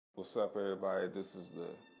What's up, everybody? This is the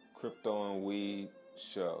Crypto and Weed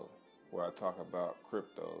Show, where I talk about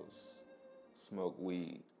cryptos, smoke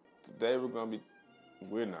weed. Today I'm going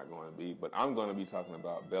to be talking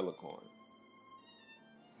about Belacoin.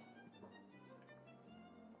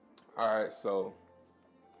 Alright, so,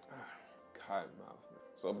 cotton mouth.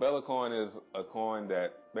 So Belacoin is a coin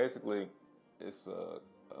that basically it's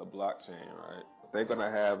a blockchain, right? They're going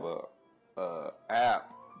to have a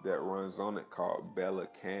app that runs on it called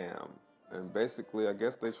Belacoin. And basically, I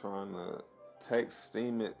guess they're trying to take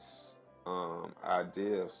Steemit's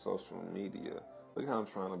idea of social media. Look how I'm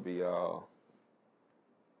trying to be all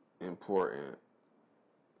important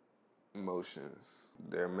motions.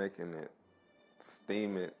 They're making it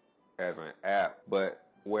Steemit as an app, but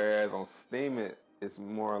whereas on Steemit, it's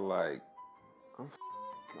more like, I'm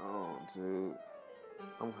gone, dude.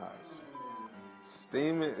 I'm high.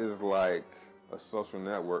 Steemit is like a social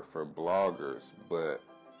network for bloggers, but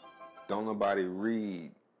don't nobody read.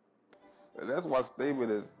 That's why Steemit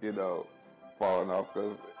is, falling off,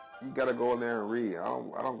 because you gotta go in there and read. I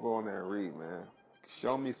don't go in there and read, man.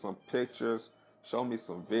 Show me some pictures, show me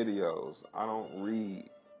some videos. I don't read.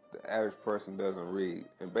 The average person doesn't read.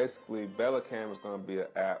 And basically, Belacoin is gonna be an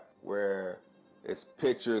app where it's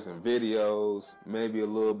pictures and videos, maybe a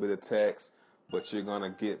little bit of text, but you're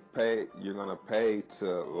gonna get paid. You're gonna pay to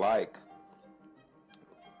like,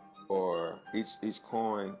 or each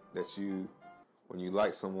coin that when you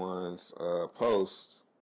like someone's post,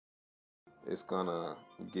 it's gonna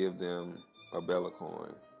give them a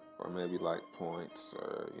Belacoin, or maybe like points,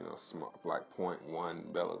 or like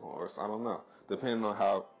 0.1 Belacoin, or I don't know, depending on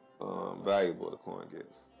how valuable the coin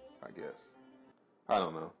gets. I guess I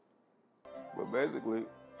don't know, but basically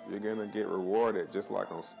you're gonna get rewarded just like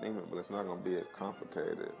on Steemit, but it's not gonna be as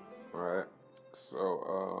complicated. All right,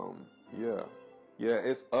 so yeah,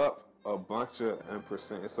 it's up a bunch of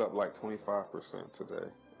percent. It's up like 25%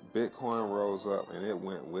 today. Bitcoin rose up and it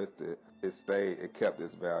went with it. It kept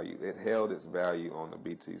its value. It held its value on the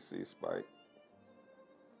BTC spike.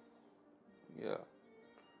 Yeah,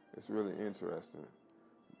 it's really interesting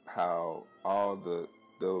how all the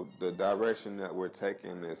direction that we're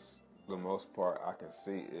taking is, the most part I can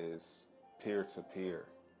see, is peer to peer.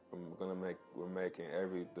 We're making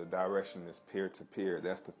the direction is peer to peer.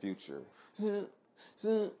 That's the future. Give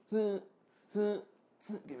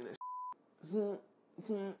me that.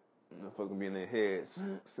 Motherfuckers be in their heads,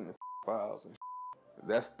 sending files and shit.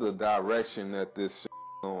 That's the direction that this shit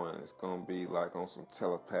is going. It's gonna be like on some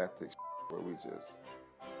telepathic shit where we just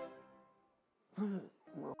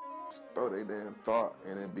throw their damn thought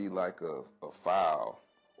and it be like a file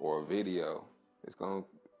or a video. It's gonna,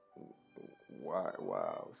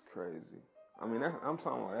 wow, it's crazy. I mean, I'm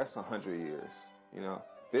talking about, that's 100 years,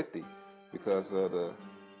 50, because of the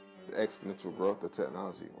exponential growth of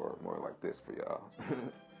technology, or more like this for y'all.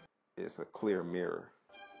 It's a clear mirror.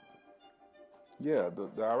 Yeah, the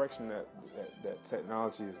direction that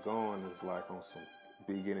technology is going is like on some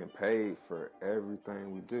be getting paid for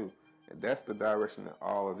everything we do. And that's the direction that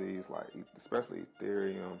all of these, like especially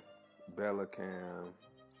Ethereum, Belacoin.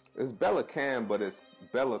 It's Belacoin, but it's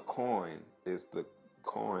Belacoin is the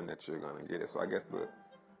coin that you're gonna get it. So I guess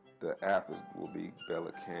the app will be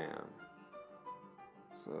Belacoin.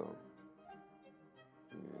 So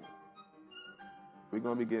yeah, we're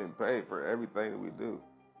gonna be getting paid for everything that we do.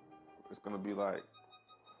 It's gonna be like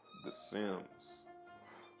The Sims.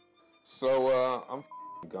 So I'm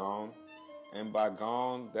gone, and by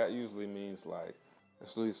gone, that usually means like,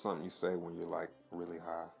 it's usually something you say when you're like really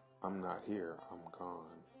high. I'm not here. I'm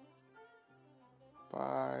gone.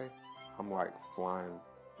 Bye. I'm like flying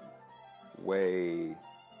way.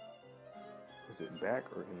 Is it back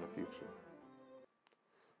or in the future?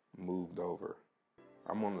 Moved over.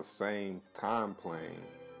 I'm on the same time plane,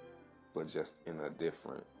 but just in a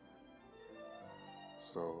different.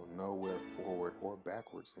 So nowhere forward or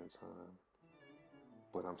backwards in time,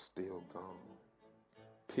 but I'm still gone.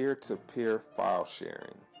 Peer-to-peer file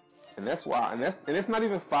sharing, and that's why, and it's not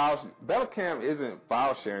even file. Belacoin isn't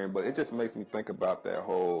file sharing, but it just makes me think about that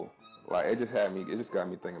whole, like, it just got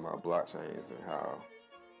me thinking about blockchains and how.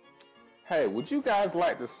 Hey, would you guys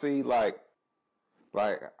like to see like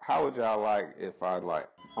how would y'all like if I like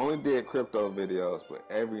only did crypto videos, but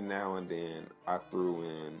every now and then I threw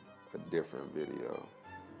in a different video,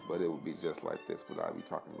 but it would be just like this, but I'd be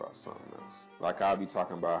talking about something else. Like I'd be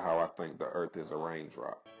talking about how I think the earth is a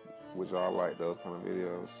raindrop. Would y'all like those kind of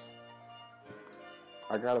videos?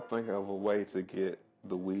 I gotta think of a way to get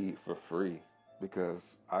the weed for free, because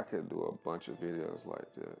I could do a bunch of videos like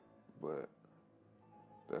that, but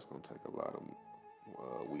that's gonna take a lot of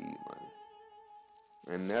weed money.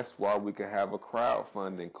 And that's why we could have a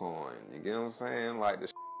crowdfunding coin. You get what I'm saying? Like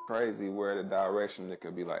the crazy where the direction it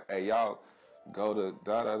could be like, hey y'all, go to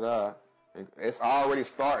da da da. And it's already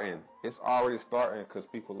starting. It's already starting because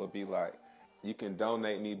people will be like, you can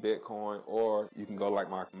donate me Bitcoin, or you can go like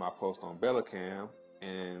my post on Belacoin,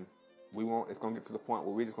 and we won't. It's gonna get to the point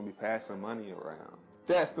where we're just gonna be passing money around.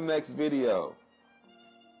 That's the next video.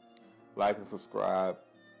 Like and subscribe.